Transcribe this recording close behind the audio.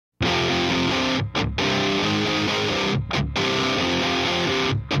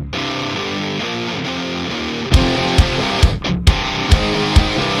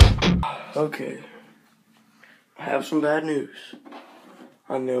Okay, I have some bad news.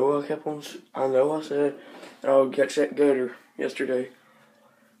 I know I said that I would catch that gator yesterday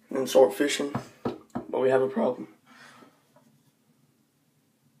and then start fishing, but we have a problem.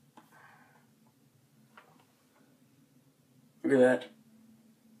 Look at that.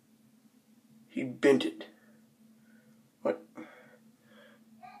 He bent it. What?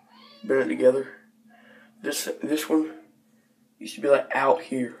 Bent it together. This one used to be like out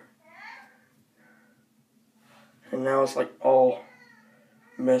here. And now it's like all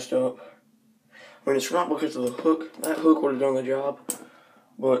messed up. I mean, it's not because of the hook. That hook would have done the job.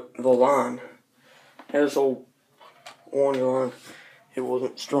 But the line, this old orange line, it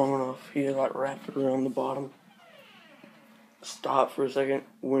wasn't strong enough. He had like wrapped it around the bottom. Stopped for a second,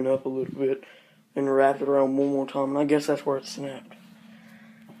 went up a little bit, and wrapped it around one more time. And I guess that's where it snapped.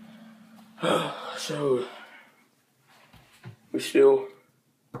 So, we still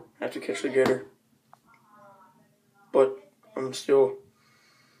have to catch the gator. But I'm still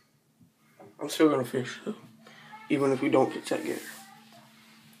gonna fish, though, even if we don't catch that gator.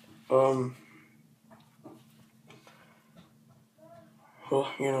 Well,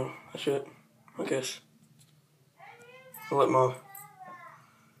 you know, that's it, I guess. I'll let my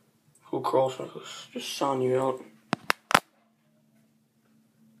little cross just sign you out.